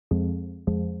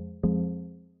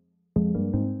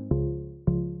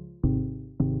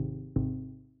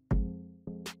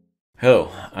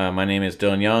Hello, my name is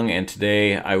Dylan Young, and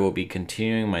today I will be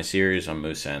continuing my series on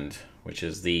Moosend, which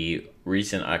is the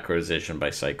recent acquisition by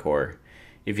Sitecore.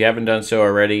 If you haven't done so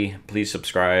already, please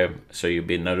subscribe so you'll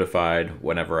be notified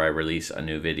whenever I release a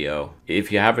new video.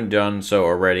 If you haven't done so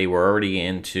already, we're already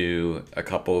into a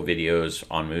couple of videos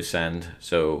on Moosend,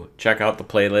 so check out the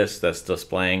playlist that's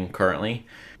displaying currently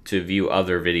to view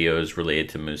other videos related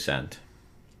to Moosend.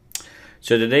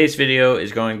 So today's video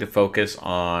is going to focus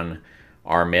on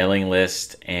our mailing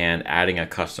list and adding a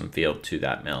custom field to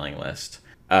that mailing list.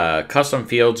 Custom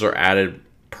fields are added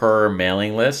per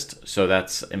mailing list, so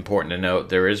that's important to note.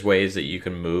 There is ways that you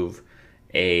can move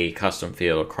a custom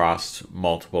field across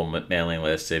multiple mailing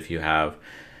lists if you have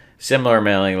similar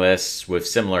mailing lists with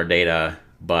similar data,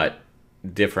 but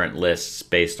different lists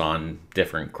based on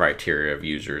different criteria of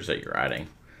users that you're adding.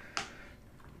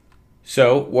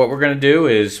 So what we're going to do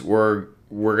is we're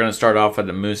going to start off at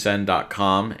the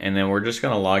moosend.com, and then we're just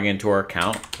going to log into our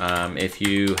account. If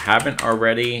you haven't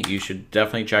already, you should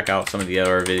definitely check out some of the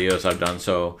other videos I've done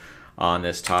so on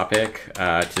this topic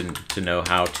to know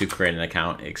how to create an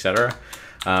account, etc.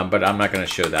 But I'm not going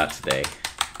to show that today.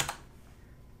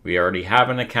 We already have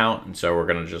an account, and so we're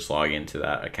going to just log into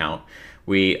that account.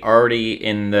 We already,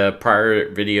 in the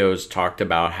prior videos, talked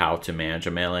about how to manage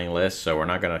a mailing list, so we're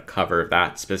not going to cover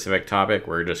that specific topic.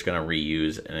 We're just going to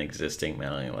reuse an existing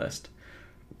mailing list.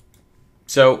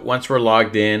 So once we're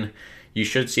logged in, you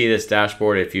should see this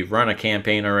dashboard. If you've run a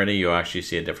campaign already, you'll actually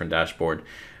see a different dashboard.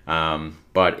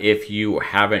 But if you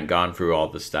haven't gone through all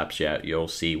the steps yet, you'll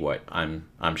see what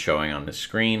I'm showing on the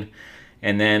screen.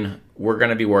 And then we're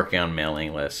going to be working on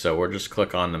mailing lists. So we'll just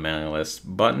click on the mailing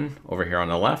list button over here on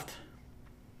the left.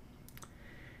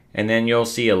 And then you'll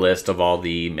see a list of all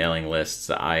the mailing lists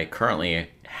that I currently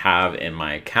have in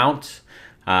my account.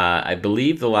 I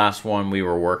believe the last one we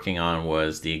were working on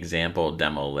was the example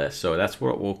demo list. So that's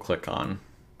what we'll click on.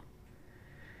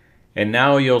 And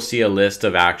now you'll see a list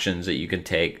of actions that you can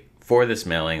take for this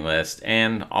mailing list,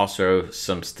 and also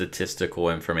some statistical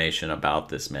information about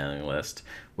this mailing list,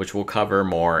 which we'll cover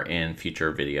more in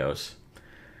future videos.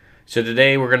 So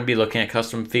today we're going to be looking at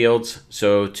custom fields.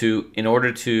 So in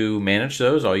order to manage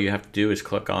those, all you have to do is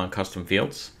click on custom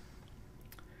fields.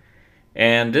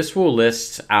 And this will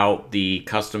list out the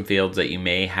custom fields that you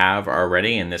may have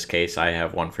already. In this case, I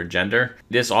have one for gender.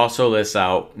 This also lists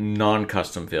out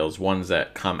non-custom fields, ones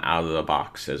that come out of the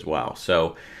box as well.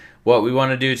 So what we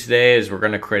want to do today is we're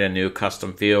going to create a new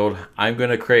custom field. I'm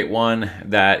going to create one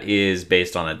that is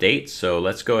based on a date. So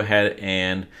let's go ahead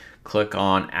and click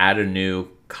on add a new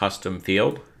custom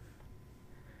field.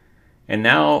 And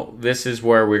now this is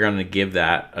where we're going to give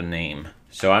that a name.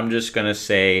 So I'm just going to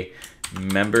say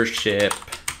membership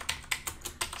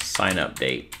sign up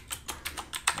date.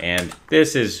 And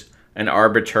this is an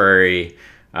arbitrary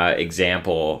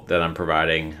example that I'm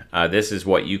providing. This is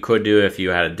what you could do if you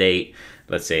had a date,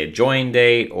 let's say a join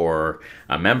date or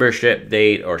a membership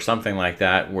date or something like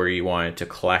that, where you wanted to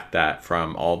collect that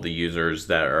from all the users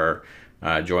that are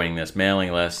joining this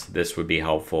mailing list. This would be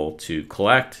helpful to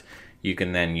collect. You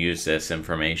can then use this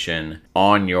information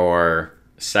on your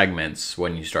segments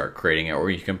when you start creating it,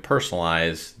 or you can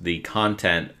personalize the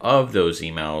content of those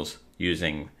emails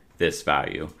using this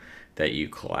value that you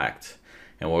collect.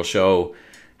 And we'll show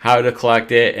how to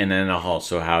collect it, and then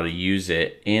also how to use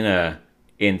it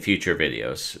in future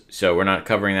videos. So we're not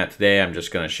covering that today. I'm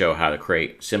just going to show how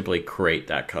to simply create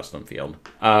that custom field.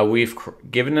 We've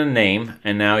given a name,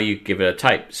 and now you give it a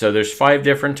type. So there's 5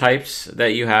 different types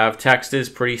that you have. Text is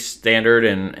pretty standard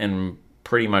and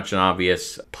pretty much an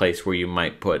obvious place where you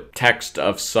might put text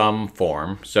of some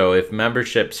form. So if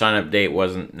membership sign up date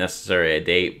wasn't necessarily a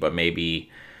date, but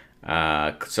maybe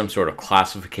some sort of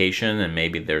classification, and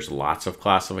maybe there's lots of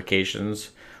classifications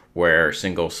where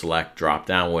single select drop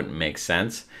down wouldn't make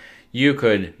sense, you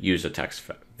could use a text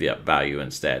value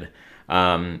instead.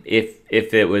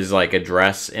 If it was like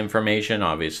address information,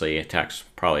 obviously a text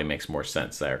probably makes more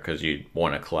sense there, because you'd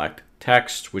want to collect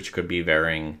text, which could be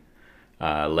varying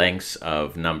lengths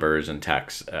of numbers and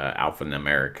text,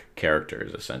 alphanumeric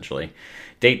characters essentially.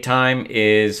 Date time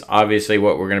is obviously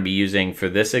what we're going to be using for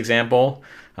this example.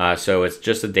 So it's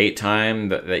just a date time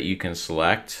that you can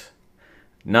select.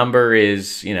 Number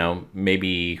is,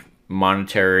 maybe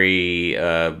monetary,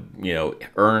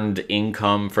 earned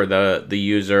income for the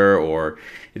user, or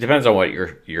it depends on what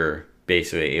you're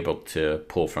basically able to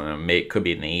pull from them. It could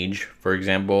be an age, for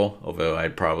example, although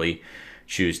I'd probably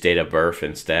choose date of birth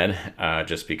instead,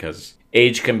 just because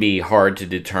Age can be hard to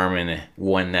determine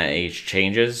when that age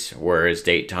changes, whereas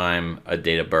date time, a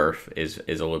date of birth, is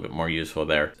a little bit more useful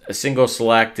there. A single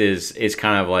select is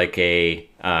kind of like a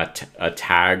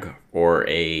tag or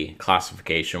a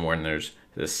classification when there's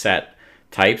the set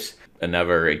types.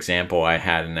 Another example I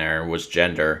had in there was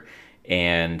gender,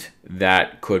 and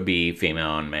that could be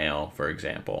female and male, for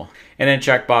example. And then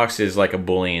checkbox is like a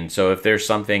Boolean. So if there's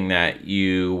something that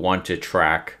you want to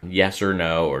track yes or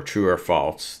no or true or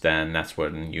false, then that's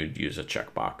when you'd use a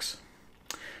checkbox.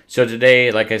 So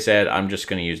today, like I said, I'm just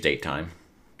going to use date time.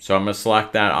 So I'm going to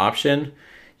select that option.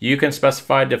 You can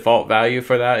specify default value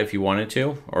for that if you wanted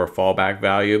to, or a fallback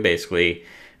value. Basically,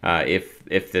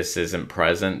 if this isn't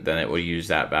present, then it will use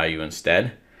that value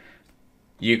instead.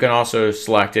 You can also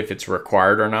select if it's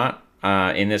required or not.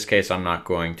 In this case, I'm not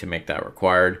going to make that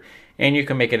required. And you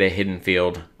can make it a hidden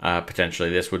field.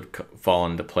 Potentially, this would fall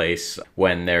into place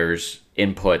when there's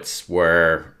inputs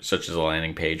where, such as a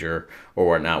landing page or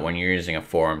whatnot, when you're using a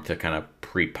form to kind of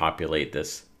pre-populate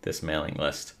this mailing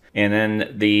list. And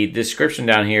then the description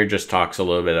down here just talks a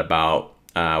little bit about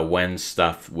when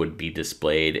stuff would be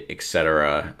displayed,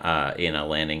 etc., in a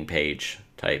landing page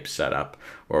type setup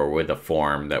or with a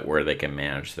form where they can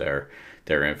manage their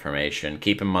information.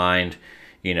 Keep in mind,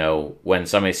 when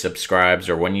somebody subscribes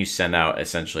or when you send out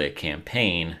essentially a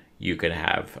campaign, you could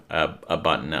have a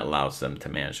button that allows them to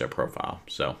manage their profile.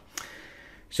 So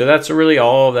that's really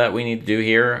all that we need to do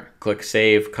here. Click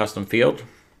Save Custom Field.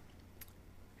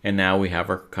 And now we have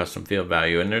our custom field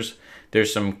value. And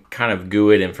there's some kind of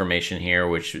GUID information here,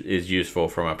 which is useful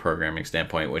from a programming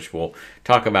standpoint, which we'll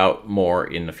talk about more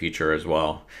in the future as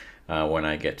well when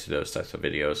I get to those types of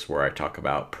videos where I talk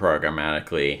about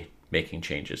programmatically making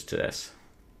changes to this.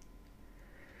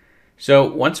 So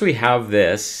once we have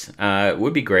this, it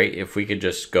would be great if we could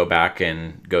just go back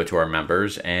and go to our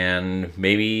members and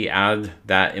maybe add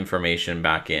that information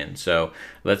back in. So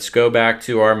let's go back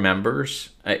to our members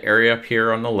area up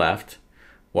here on the left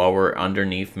while we're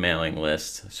underneath mailing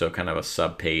list. So kind of a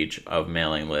sub page of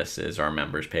mailing list is our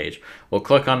members page. We'll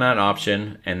click on that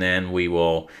option and then we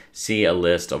will see a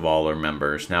list of all our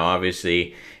members. Now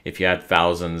obviously if you had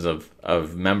thousands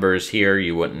of members here,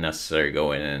 you wouldn't necessarily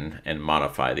go in and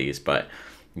modify these, but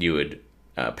you would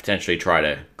potentially try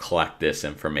to collect this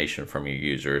information from your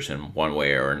users in one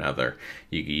way or another.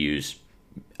 You could use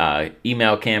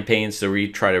email campaigns to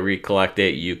try to recollect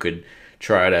it. You could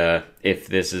try to, if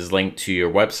this is linked to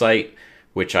your website,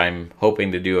 which I'm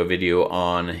hoping to do a video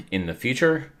on in the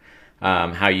future,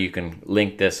 how you can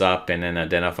link this up and then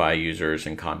identify users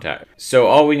and contact. So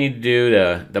all we need to do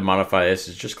to modify this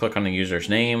is just click on the user's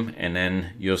name, and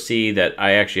then you'll see that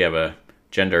I actually have a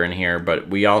gender in here, but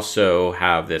we also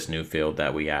have this new field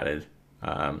that we added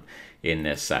in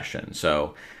this session.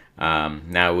 So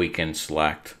now we can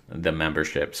select the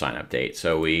membership sign up date.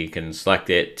 So we can select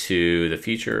it to the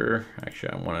future.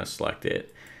 Actually, I want to select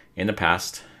it in the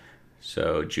past.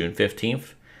 So June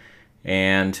 15th.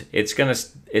 And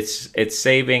it's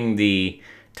saving the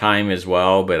time as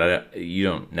well, but you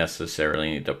don't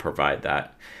necessarily need to provide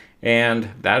that.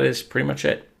 And that is pretty much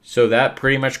it. So that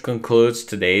pretty much concludes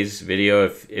today's video.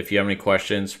 If you have any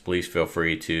questions, please feel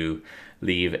free to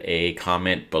leave a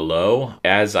comment below.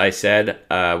 As I said,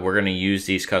 we're going to use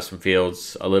these custom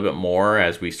fields a little bit more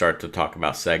as we start to talk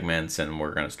about segments, and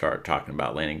we're going to start talking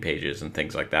about landing pages and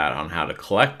things like that on how to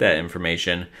collect that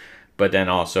information, but then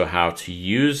also how to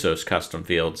use those custom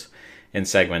fields in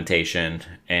segmentation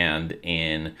and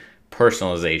in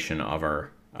personalization of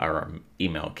our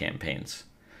email campaigns.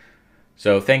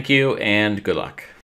 So thank you and good luck.